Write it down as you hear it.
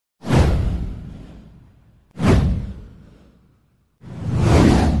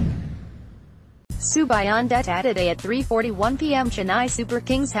Subhayan DuttaToday at 3:41 p.m. Chennai Super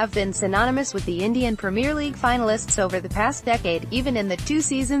Kings have been synonymous with the Indian Premier League finalists over the past decade, even in the 2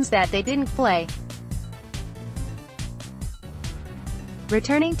 seasons that they didn't play.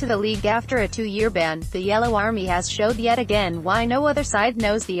 Returning to the league after a 2-year ban, the Yellow Army has showed yet again why no other side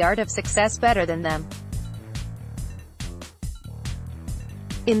knows the art of success better than them.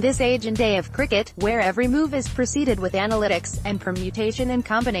 In this age and day of cricket, where every move is preceded with analytics, and permutation and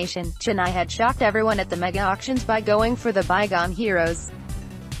combination, Chennai had shocked everyone at the mega auctions by going for the bygone heroes.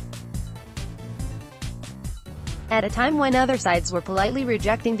 At a time when other sides were politely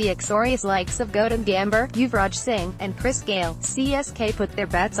rejecting the uxorious likes of Gautam Gambhir, Yuvraj Singh, and Chris Gale, CSK put their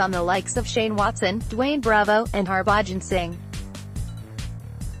bets on the likes of Shane Watson, Dwayne Bravo, and Harbhajan Singh.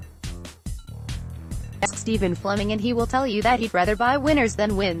 Ask Stephen Fleming and he will tell you that he'd rather buy winners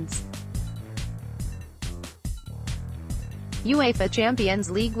than wins. UEFA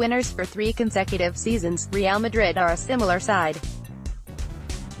Champions League winners for 3 consecutive seasons, Real Madrid are a similar side.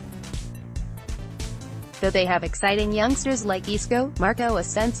 Though they have exciting youngsters like Isco, Marco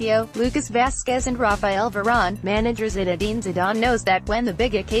Asensio, Lucas Vazquez and Rafael Varane, manager Zinedine Zidane knows that when the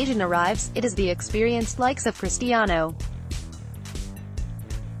big occasion arrives, it is the experienced likes of Cristiano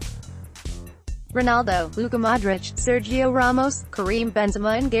Ronaldo, Luka Modric, Sergio Ramos, Karim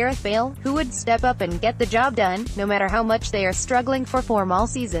Benzema and Gareth Bale, who would step up and get the job done, no matter how much they are struggling for form all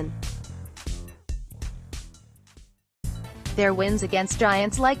season. Their wins against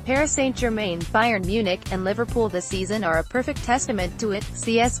giants like Paris Saint-Germain, Bayern Munich, and Liverpool this season are a perfect testament to it.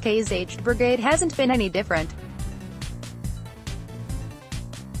 CSK's aged brigade hasn't been any different.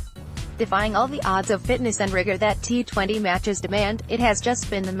 Defying all the odds of fitness and rigor that T20 matches demand, it has just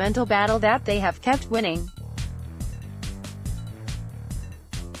been the mental battle that they have kept winning.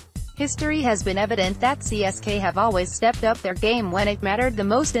 History has been evident that CSK have always stepped up their game when it mattered the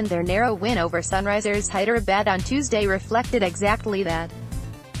most, and their narrow win over Sunrisers Hyderabad on Tuesday reflected exactly that.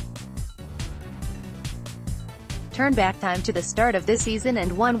 Turn back time to the start of this season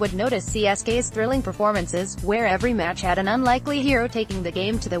and one would notice CSK's thrilling performances, where every match had an unlikely hero taking the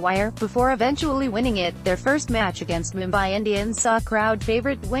game to the wire, before eventually winning it. Their first match against Mumbai Indians saw crowd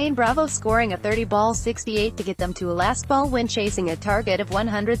favourite Dwayne Bravo scoring a 30-ball 68 to get them to a last-ball win, chasing a target of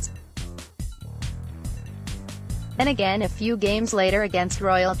 100. And again a few games later against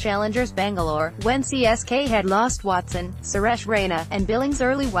Royal Challengers Bangalore, when CSK had lost Watson, Suresh Raina, and Billings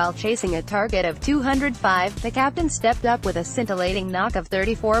early while chasing a target of 205, the captain stepped up with a scintillating knock of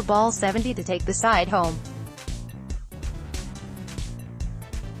 34-ball 70 to take the side home.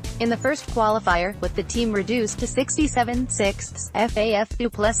 In the first qualifier, with the team reduced to 67/6, FAF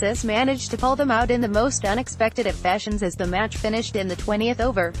du Plessis managed to pull them out in the most unexpected of fashions as the match finished in the 20th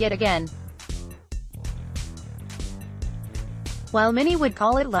over, yet again. While many would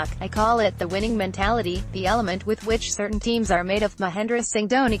call it luck, I call it the winning mentality, the element with which certain teams are made of. Mahendra Singh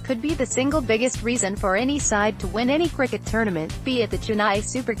Dhoni could be the single biggest reason for any side to win any cricket tournament, be it the Chennai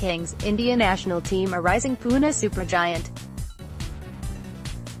Super Kings, India national team or rising Pune supergiant.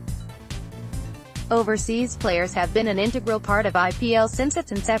 Overseas players have been an integral part of IPL since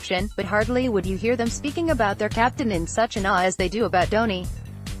its inception, but hardly would you hear them speaking about their captain in such an awe as they do about Dhoni.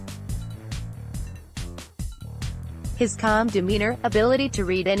 His calm demeanor, ability to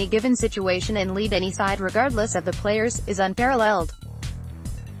read any given situation and lead any side regardless of the players, is unparalleled.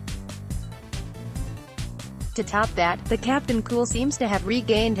 To top that, the captain cool seems to have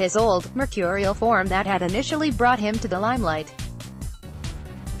regained his old, mercurial form that had initially brought him to the limelight.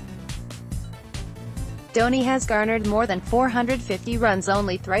 Dhoni has garnered more than 450 runs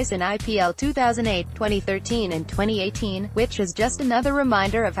only thrice in IPL 2008, 2013 and 2018, which is just another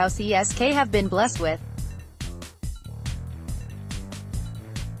reminder of how CSK have been blessed with.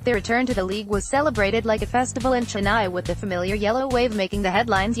 Their return to the league was celebrated like a festival in Chennai, with the familiar yellow wave making the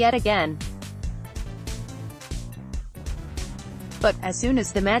headlines yet again. But, as soon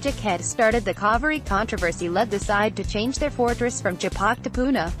as the magic had started, the Kaveri controversy led the side to change their fortress from Chepauk to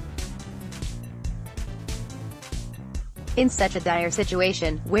Pune. In such a dire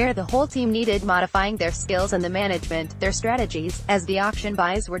situation, where the whole team needed modifying their skills and the management, their strategies, as the auction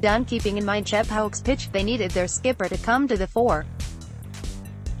buys were done keeping in mind Chepauk's pitch, they needed their skipper to come to the fore.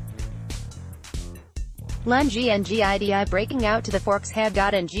 Lungi and GIDI breaking out to the forks had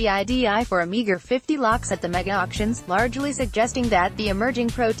gotten GIDI for a meager 50 lakhs at the mega auctions, largely suggesting that the emerging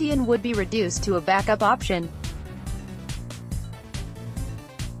Protean would be reduced to a backup option.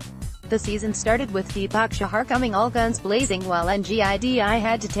 The season started with Deepak Chahar coming all guns blazing, while NGIDI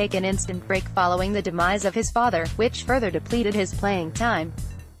had to take an instant break following the demise of his father, which further depleted his playing time.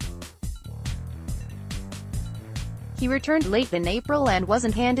 He returned late in April and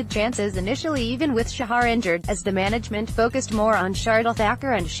wasn't handed chances initially, even with Shahar injured, as the management focused more on Shardul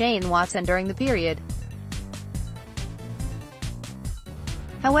Thakur and Shane Watson during the period.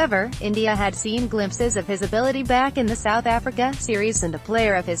 However, India had seen glimpses of his ability back in the South Africa series, and a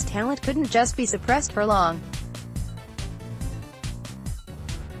player of his talent couldn't just be suppressed for long.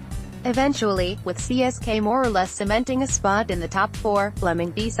 Eventually, with CSK more or less cementing a spot in the top 4,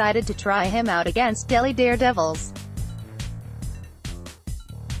 Fleming decided to try him out against Delhi Daredevils.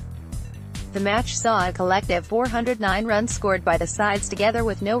 The match saw a collective 409 runs scored by the sides together,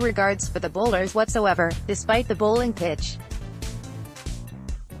 with no regards for the bowlers whatsoever, despite the bowling pitch.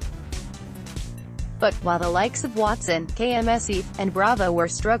 But, while the likes of Watson, KMSE, and Bravo were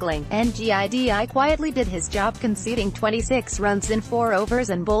struggling, NGIDI quietly did his job, conceding 26 runs in 4 overs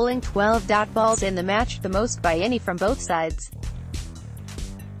and bowling 12 dot balls in the match, the most by any from both sides.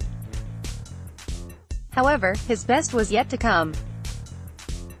 However, his best was yet to come.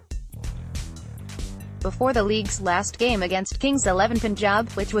 Before the league's last game against Kings 11 Punjab,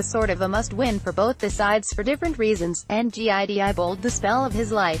 which was sort of a must-win for both the sides for different reasons, NGIDI bowled the spell of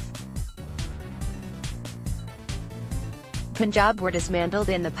his life. Punjab were dismantled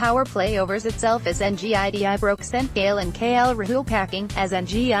in the power play overs itself as NGIDI broke St. Gale and KL Rahul packing, as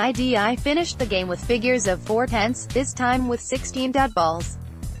NGIDI finished the game with figures of 4/10, this time with 16 dot balls.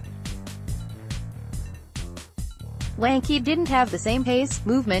 Wankhede didn't have the same pace,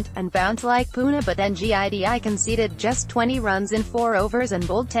 movement, and bounce like Pune, but NGIDI conceded just 20 runs in 4 overs and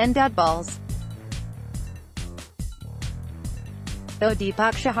bowled 10 dot balls. Though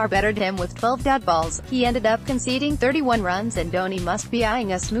Deepak Chahar bettered him with 12 dot balls, he ended up conceding 31 runs, and Dhoni must be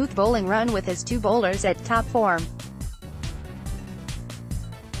eyeing a smooth bowling run with his 2 bowlers at top form.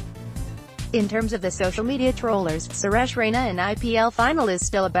 In terms of the social media trollers, Suresh Raina in IPL final is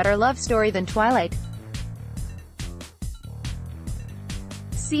still a better love story than Twilight.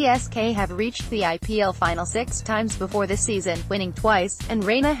 CSK have reached the IPL final 6 times before this season, winning twice, and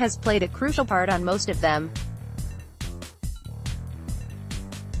Raina has played a crucial part on most of them.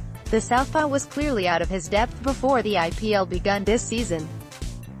 The southpaw was clearly out of his depth before the IPL begun this season.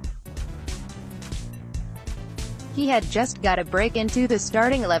 He had just got a break into the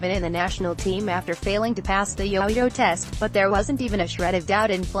starting 11 in the national team after failing to pass the yo-yo test, but there wasn't even a shred of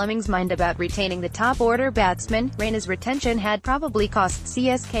doubt in Fleming's mind about retaining the top-order batsman. Raina's retention had probably cost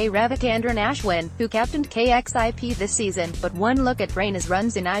CSK Ravichandran Ashwin, who captained KXIP this season, but one look at Raina's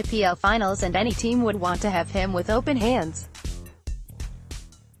runs in IPL finals and any team would want to have him with open hands.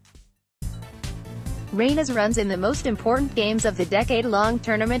 Raina's runs in the most important games of the decade-long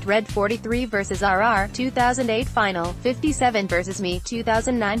tournament read 43 vs RR 2008 final, 57 vs ME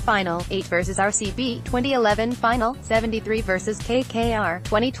 2009 final, 8 vs RCB 2011 final, 73 vs KKR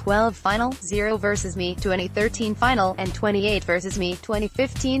 2012 final, 0 vs ME 2013 final, and 28 vs ME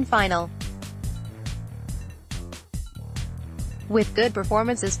 2015 final. With good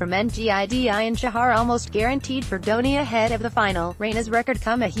performances from NGIDI and Chahar almost guaranteed for Dhoni ahead of the final, Raina's record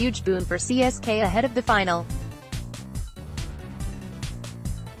come a huge boon for CSK ahead of the final.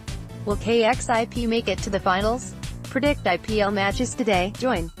 Will KXIP make it to the finals? Predict IPL matches today.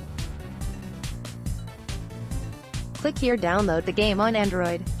 Join. Click here. Download the game on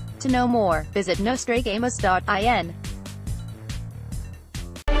Android. To know more, visit nostraygames.in.